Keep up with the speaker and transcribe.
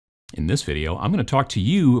In this video, I'm going to talk to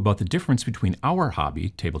you about the difference between our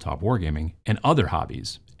hobby, tabletop wargaming, and other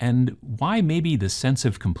hobbies, and why maybe the sense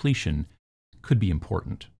of completion could be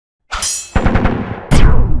important.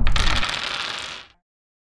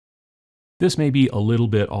 This may be a little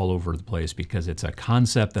bit all over the place because it's a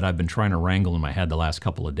concept that I've been trying to wrangle in my head the last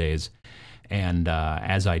couple of days, and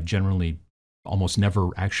as I generally almost never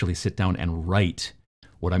actually sit down and write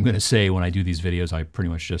what I'm going to say when I do these videos, I pretty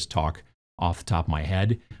much just talk off the top of my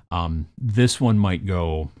head. This one might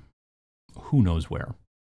go who knows where.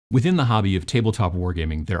 Within the hobby of tabletop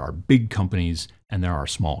wargaming, there are big companies and there are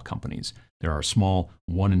small companies. There are small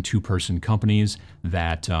 1- and 2-person companies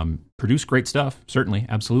that produce great stuff, certainly,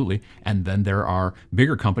 absolutely. And then there are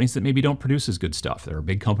bigger companies that maybe don't produce as good stuff. There are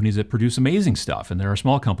big companies that produce amazing stuff, and there are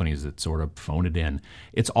small companies that sort of phone it in.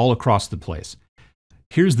 It's all across the place.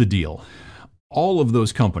 Here's the deal. All of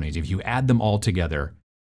those companies, if you add them all together,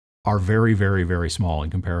 are very, very, very small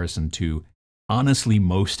in comparison to, honestly,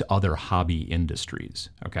 most other hobby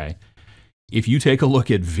industries, okay? If you take a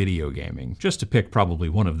look at video gaming, just to pick probably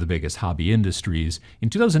one of the biggest hobby industries,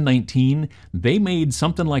 in 2019, they made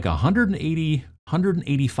something like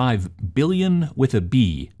 185 billion with a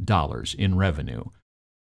B dollars in revenue.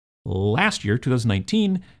 Last year,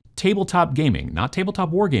 2019, tabletop gaming, not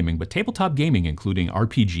tabletop wargaming, but tabletop gaming, including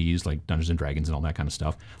RPGs like Dungeons and Dragons and all that kind of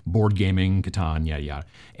stuff, board gaming, Catan, yada yada,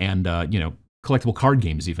 and collectible card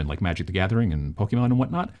games even like Magic the Gathering and Pokemon and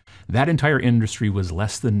whatnot. That entire industry was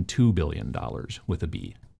less than $2 billion with a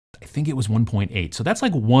B. I think it was 1.8. So that's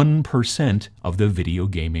like 1% of the video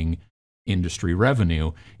gaming industry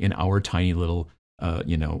revenue in our tiny little,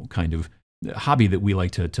 kind of hobby that we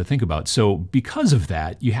like to think about. So because of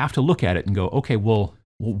that, you have to look at it and go, okay, well,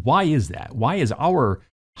 why is that? Why is our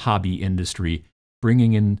hobby industry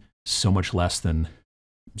bringing in so much less than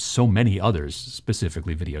so many others,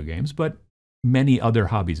 specifically video games, but many other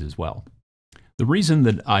hobbies as well? The reason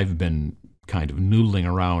that I've been kind of noodling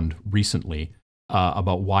around recently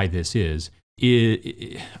about why this is,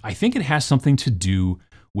 I think it has something to do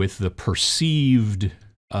with the perceived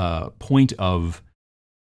point of,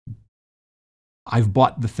 I've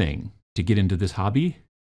bought the thing to get into this hobby,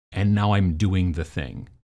 and now I'm doing the thing.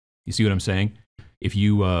 You see what I'm saying? If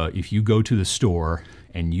you go to the store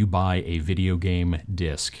and you buy a video game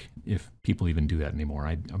disc, if people even do that anymore,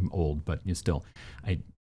 I'm old, but it's still,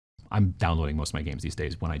 I'm downloading most of my games these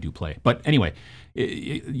days when I do play. But anyway,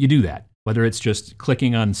 you do that. Whether it's just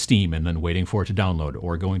clicking on Steam and then waiting for it to download,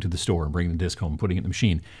 or going to the store and bringing the disc home and putting it in the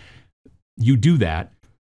machine, you do that,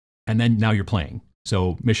 and then now you're playing.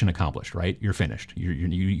 So mission accomplished, right? You're finished.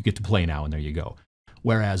 You get to play now, and there you go.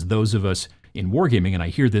 Whereas those of us in wargaming, and I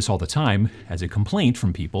hear this all the time as a complaint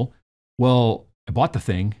from people, well, I bought the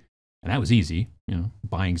thing, and that was easy.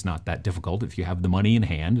 Buying's not that difficult. If you have the money in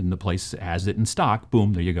hand and the place has it in stock,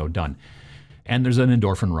 boom, there you go, done. And there's an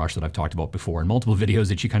endorphin rush that I've talked about before in multiple videos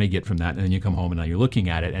that you kind of get from that, and then you come home and now you're looking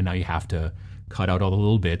at it, and now you have to cut out all the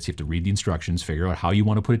little bits. You have to read the instructions, figure out how you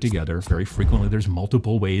want to put it together. Very frequently, there's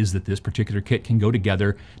multiple ways that this particular kit can go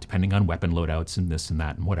together, depending on weapon loadouts and this and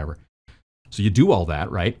that and whatever. So you do all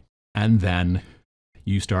that, right? And then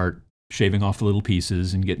you start shaving off the little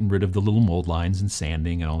pieces and getting rid of the little mold lines and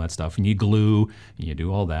sanding and all that stuff. And you glue, and you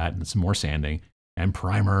do all that, and some more sanding and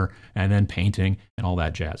primer and then painting and all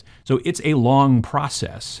that jazz. So it's a long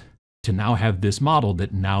process to now have this model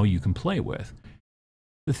that now you can play with.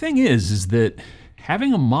 The thing is that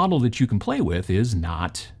having a model that you can play with is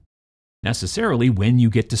not necessarily when you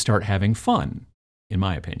get to start having fun, in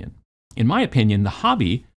my opinion. In my opinion, the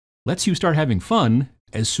hobby lets you start having fun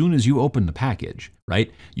as soon as you open the package,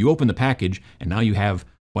 right? You open the package, and now you have a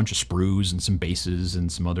bunch of sprues and some bases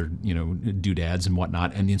and some other, doodads and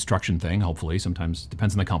whatnot, and the instruction thing, hopefully. Sometimes,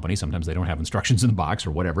 depends on the company. Sometimes they don't have instructions in the box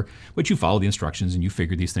or whatever, but you follow the instructions and you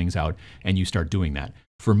figure these things out and you start doing that.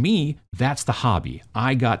 For me, that's the hobby.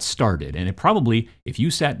 I got started, and it probably, if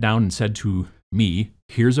you sat down and said to me,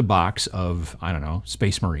 here's a box of, I don't know,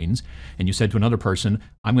 Space Marines, and you said to another person,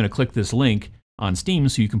 I'm going to click this link on Steam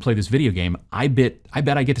so you can play this video game, I bet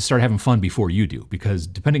I get to start having fun before you do, because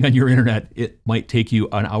depending on your internet, it might take you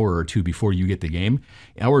an hour or two before you get the game.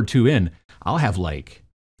 An hour or two in, I'll have like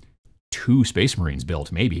 2 Space Marines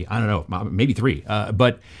built, maybe. I don't know, maybe 3.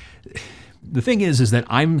 But the thing is that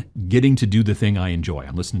I'm getting to do the thing I enjoy.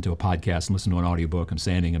 I'm listening to a podcast, I'm listening to an audiobook, I'm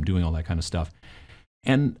sanding, I'm doing all that kind of stuff.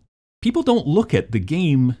 And people don't look at the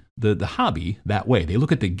game, the hobby, that way. They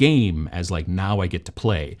look at the game as like, now I get to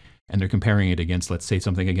play. And they're comparing it against, let's say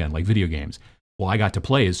something again, like video games. Well, I got to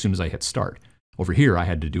play as soon as I hit start. Over here, I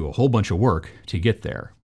had to do a whole bunch of work to get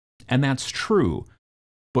there. And that's true.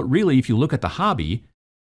 But really, if you look at the hobby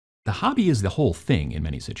is the whole thing in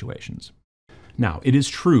many situations. Now, it is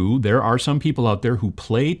true, there are some people out there who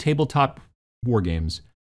play tabletop war games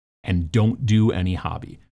and don't do any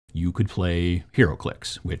hobby. You could play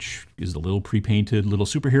HeroClix, which is the little pre-painted little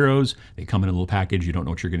superheroes. They come in a little package. You don't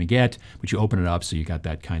know what you're going to get, but you open it up, so you got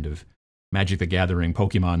that kind of Magic the Gathering,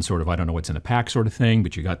 Pokemon sort of, I don't know what's in a pack sort of thing,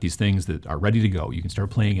 but you got these things that are ready to go. You can start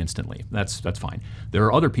playing instantly. That's fine. There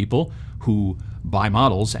are other people who buy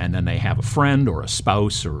models and then they have a friend or a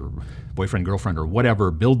spouse or boyfriend, girlfriend, or whatever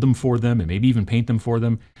build them for them and maybe even paint them for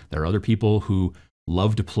them. There are other people who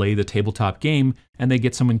love to play the tabletop game and they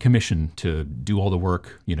get someone commissioned to do all the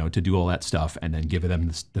work, to do all that stuff and then give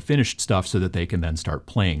them the finished stuff so that they can then start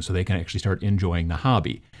playing, so they can actually start enjoying the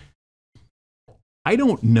hobby. I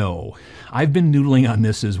don't know. I've been noodling on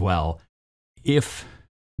this as well. If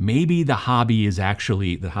maybe the hobby of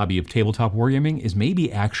tabletop wargaming is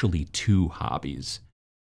maybe actually two hobbies.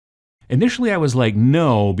 Initially I was like,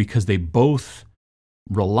 no, because they both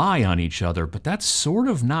rely on each other, but that's sort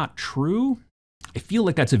of not true. I feel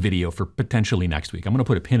like that's a video for potentially next week. I'm going to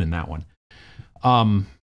put a pin in that one.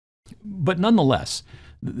 But nonetheless,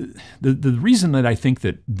 the reason that I think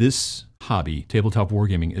that this hobby, tabletop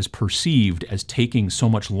wargaming, is perceived as taking so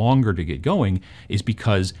much longer to get going is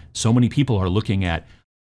because so many people are looking at,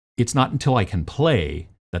 it's not until I can play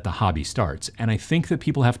that the hobby starts. And I think that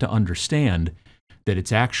people have to understand that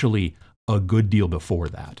it's actually a good deal before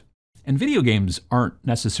that. And video games aren't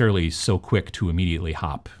necessarily so quick to immediately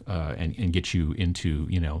hop and get you into,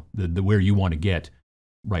 the where you want to get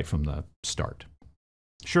right from the start.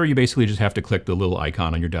 Sure, you basically just have to click the little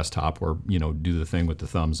icon on your desktop or, do the thing with the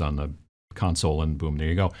thumbs on the console and boom, there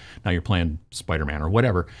you go. Now you're playing Spider-Man or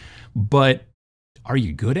whatever. But are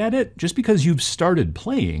you good at it? Just because you've started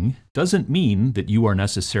playing doesn't mean that you are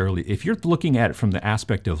necessarily, if you're looking at it from the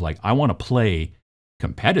aspect of like, I want to play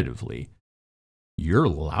competitively, you're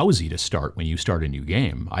lousy to start when you start a new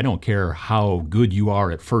game. I don't care how good you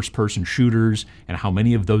are at first-person shooters and how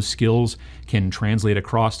many of those skills can translate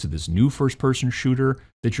across to this new first-person shooter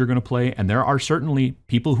that you're going to play. And there are certainly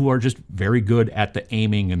people who are just very good at the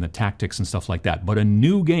aiming and the tactics and stuff like that. But a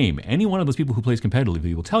new game, any one of those people who plays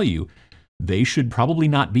competitively will tell you they should probably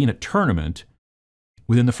not be in a tournament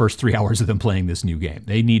within the first 3 hours of them playing this new game.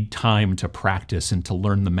 They need time to practice and to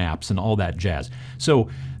learn the maps and all that jazz. So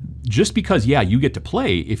just because, you get to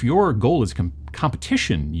play, if your goal is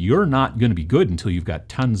competition, you're not going to be good until you've got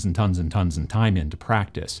tons and tons and tons of time in to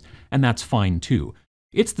practice. And that's fine too.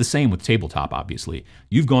 It's the same with tabletop, obviously.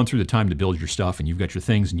 You've gone through the time to build your stuff and you've got your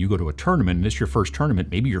things and you go to a tournament and it's your first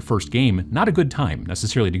tournament, maybe your first game. Not a good time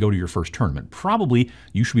necessarily to go to your first tournament. Probably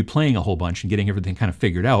you should be playing a whole bunch and getting everything kind of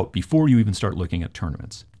figured out before you even start looking at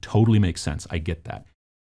tournaments. Totally makes sense. I get that.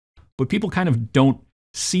 But people kind of don't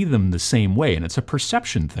see them the same way, and it's a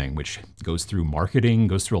perception thing, which goes through marketing,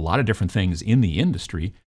 goes through a lot of different things in the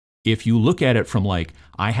industry. If you look at it from like,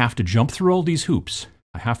 I have to jump through all these hoops,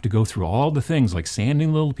 I have to go through all the things like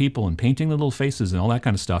sanding little people and painting the little faces and all that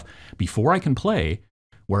kind of stuff before I can play,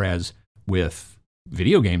 whereas with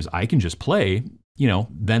video games, I can just play,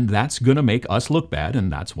 then that's going to make us look bad,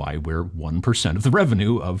 and that's why we're 1% of the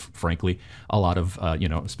revenue of, frankly, a lot of,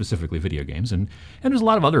 specifically video games. And there's a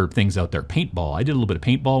lot of other things out there. Paintball. I did a little bit of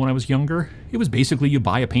paintball when I was younger. It was basically you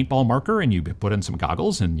buy a paintball marker and you put in some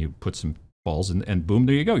goggles and you put some balls and boom,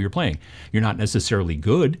 there you go. You're playing. You're not necessarily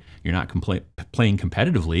good. You're not playing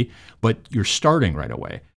competitively, but you're starting right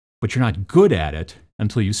away. But you're not good at it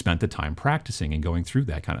until you spent the time practicing and going through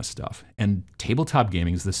that kind of stuff. And tabletop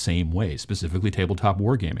gaming is the same way, specifically tabletop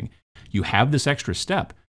wargaming. You have this extra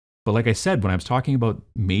step. But like I said, when I was talking about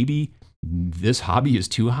maybe this hobby is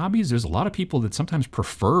two hobbies, there's a lot of people that sometimes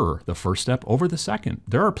prefer the first step over the second.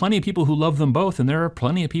 There are plenty of people who love them both, and there are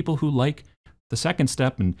plenty of people who like the second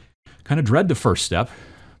step and kind of dread the first step.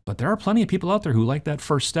 But there are plenty of people out there who like that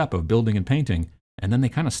first step of building and painting, and then they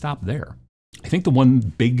kind of stop there. I think the one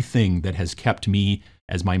big thing that has kept me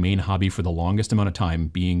as my main hobby for the longest amount of time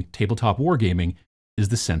being tabletop wargaming is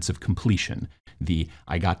the sense of completion.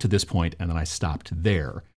 I got to this point and then I stopped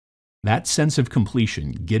there. That sense of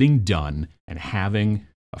completion, getting done and having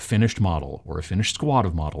a finished model or a finished squad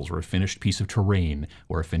of models or a finished piece of terrain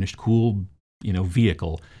or a finished cool,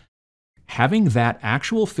 vehicle, having that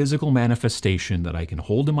actual physical manifestation that I can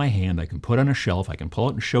hold in my hand, I can put on a shelf, I can pull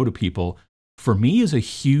out and show to people, for me is a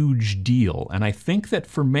huge deal. And I think that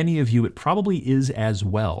for many of you, it probably is as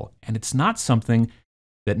well. And it's not something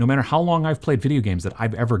that no matter how long I've played video games that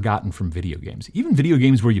I've ever gotten from video games. Even video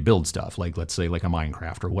games where you build stuff, like let's say like a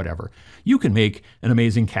Minecraft or whatever. You can make an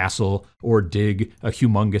amazing castle or dig a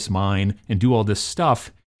humongous mine and do all this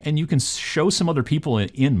stuff. And you can show some other people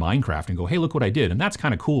in Minecraft and go, hey, look what I did. And that's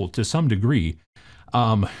kind of cool to some degree.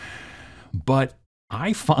 But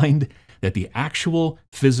I find that the actual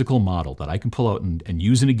physical model that I can pull out and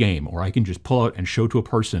use in a game, or I can just pull out and show to a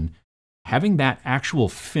person, having that actual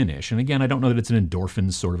finish, and again, I don't know that it's an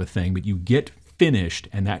endorphins sort of a thing, but you get finished,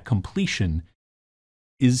 and that completion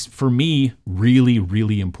is, for me, really,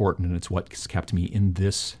 really important, and it's what's kept me in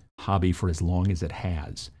this hobby for as long as it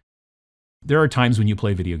has. There are times when you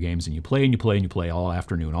play video games and you play and you play and you play all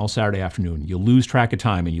afternoon, all Saturday afternoon. You lose track of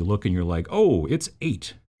time and you look and you're like, oh, it's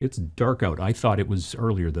 8. It's dark out. I thought it was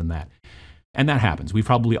earlier than that. And that happens. We've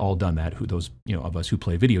probably all done that, those of us who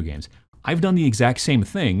play video games. I've done the exact same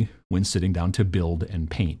thing when sitting down to build and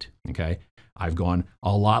paint, okay? I've gone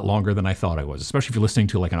a lot longer than I thought I was, especially if you're listening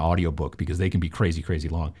to like an audiobook, because they can be crazy, crazy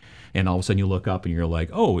long. And all of a sudden you look up and you're like,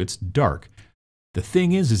 oh, it's dark. The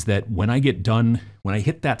thing is that when I get done, when I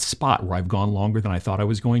hit that spot where I've gone longer than I thought I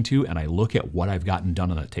was going to, and I look at what I've gotten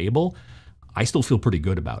done on the table, I still feel pretty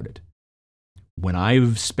good about it. When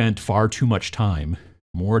I've spent far too much time,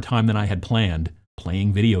 more time than I had planned,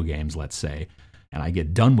 playing video games, let's say, and I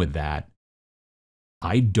get done with that,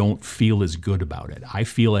 I don't feel as good about it. I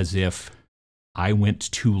feel as if I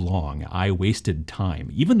went too long. I wasted time.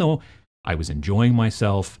 Even though I was enjoying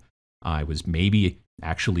myself, I was maybe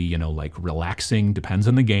actually, like relaxing, depends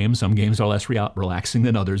on the game. Some games are less relaxing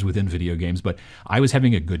than others within video games, but I was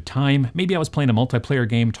having a good time. Maybe I was playing a multiplayer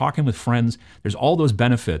game, talking with friends. There's all those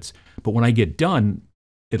benefits. But when I get done,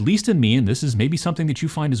 at least in me, and this is maybe something that you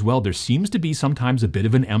find as well, there seems to be sometimes a bit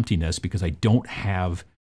of an emptiness because I don't have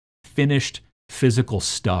finished physical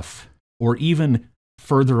stuff, or even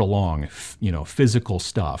further along, physical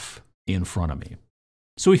stuff in front of me.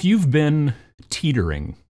 So if you've been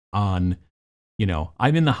teetering on,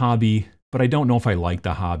 I'm in the hobby, but I don't know if I like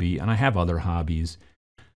the hobby, and I have other hobbies,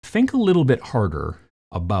 think a little bit harder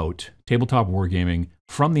about tabletop wargaming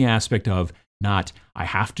from the aspect of not, I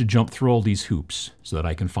have to jump through all these hoops so that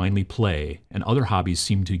I can finally play, and other hobbies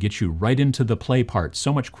seem to get you right into the play part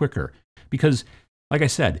so much quicker. Because, like I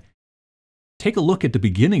said, take a look at the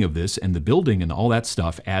beginning of this and the building and all that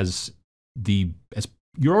stuff as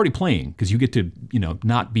you're already playing, because you get to,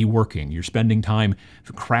 not be working. You're spending time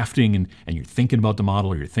crafting and you're thinking about the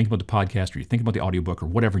model, or you're thinking about the podcast, or you're thinking about the audiobook or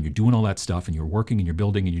whatever, and you're doing all that stuff, and you're working and you're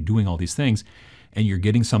building and you're doing all these things, and you're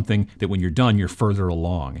getting something that when you're done, you're further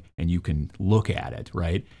along and you can look at it,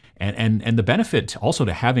 right? And the benefit also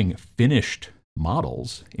to having finished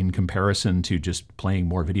models in comparison to just playing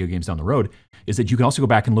more video games down the road is that you can also go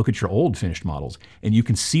back and look at your old finished models, and you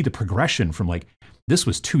can see the progression from like, this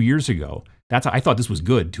was 2 years ago. I thought this was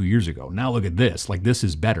good 2 years ago. Now look at this. Like, this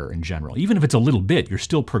is better in general. Even if it's a little bit, you're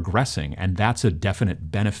still progressing, and that's a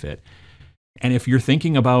definite benefit. And if you're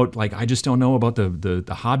thinking about, like, I just don't know about the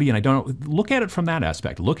hobby, and I don't look at it from that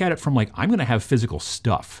aspect. Look at it from, like, I'm going to have physical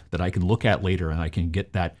stuff that I can look at later and I can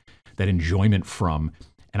get that enjoyment from.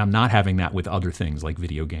 And I'm not having that with other things like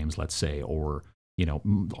video games, let's say, or,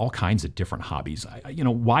 all kinds of different hobbies.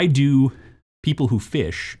 Why do people who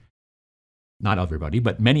fish, not everybody,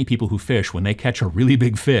 but many people who fish, when they catch a really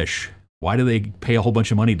big fish, why do they pay a whole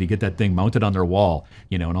bunch of money to get that thing mounted on their wall,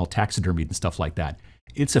 and all taxidermied and stuff like that?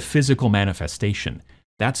 It's a physical manifestation.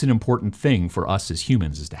 That's an important thing for us as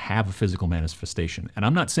humans, is to have a physical manifestation. And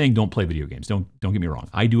I'm not saying don't play video games. Don't get me wrong.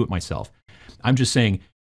 I do it myself. I'm just saying,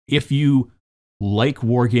 if you like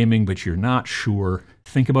wargaming, but you're not sure,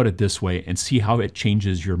 think about it this way and see how it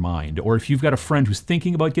changes your mind. Or if you've got a friend who's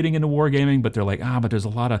thinking about getting into wargaming, but they're like, but there's a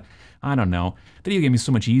lot of, I don't know, video gaming is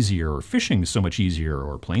so much easier, or fishing is so much easier,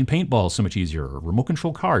 or playing paintball is so much easier, or remote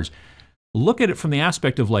control cars. Look at it from the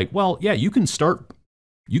aspect of like, well, yeah, you can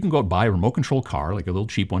go out and buy a remote control car, like a little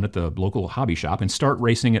cheap one at the local hobby shop, and start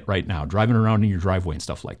racing it right now, driving around in your driveway and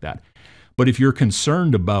stuff like that. But if you're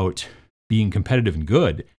concerned about being competitive and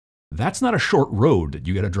good, that's not a short road that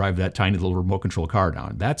you got to drive that tiny little remote control car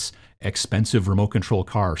down. That's expensive remote control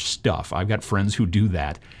car stuff. I've got friends who do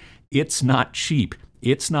that. It's not cheap.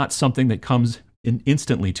 It's not something that comes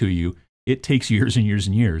instantly to you. It takes years and years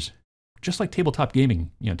and years, just like tabletop gaming,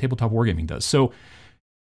 tabletop wargaming does. So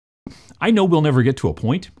I know we'll never get to a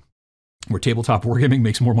point where tabletop wargaming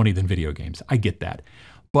makes more money than video games. I get that.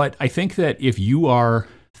 But I think that if you are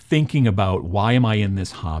thinking about, why am I in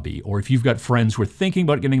this hobby? Or if you've got friends who are thinking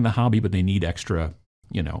about getting the hobby, but they need extra,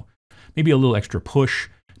 maybe a little extra push,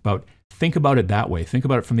 think about it that way. Think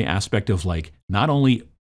about it from the aspect of like, not only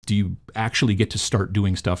do you actually get to start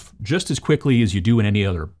doing stuff just as quickly as you do in any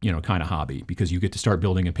other, kind of hobby, because you get to start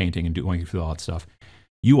building and painting and going through all that stuff.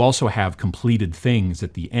 You also have completed things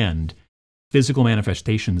at the end, physical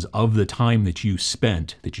manifestations of the time that you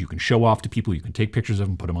spent, that you can show off to people, you can take pictures of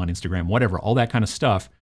them, put them on Instagram, whatever, all that kind of stuff.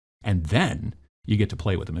 And then you get to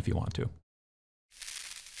play with them if you want to.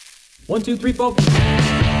 1, 2, 3, folks.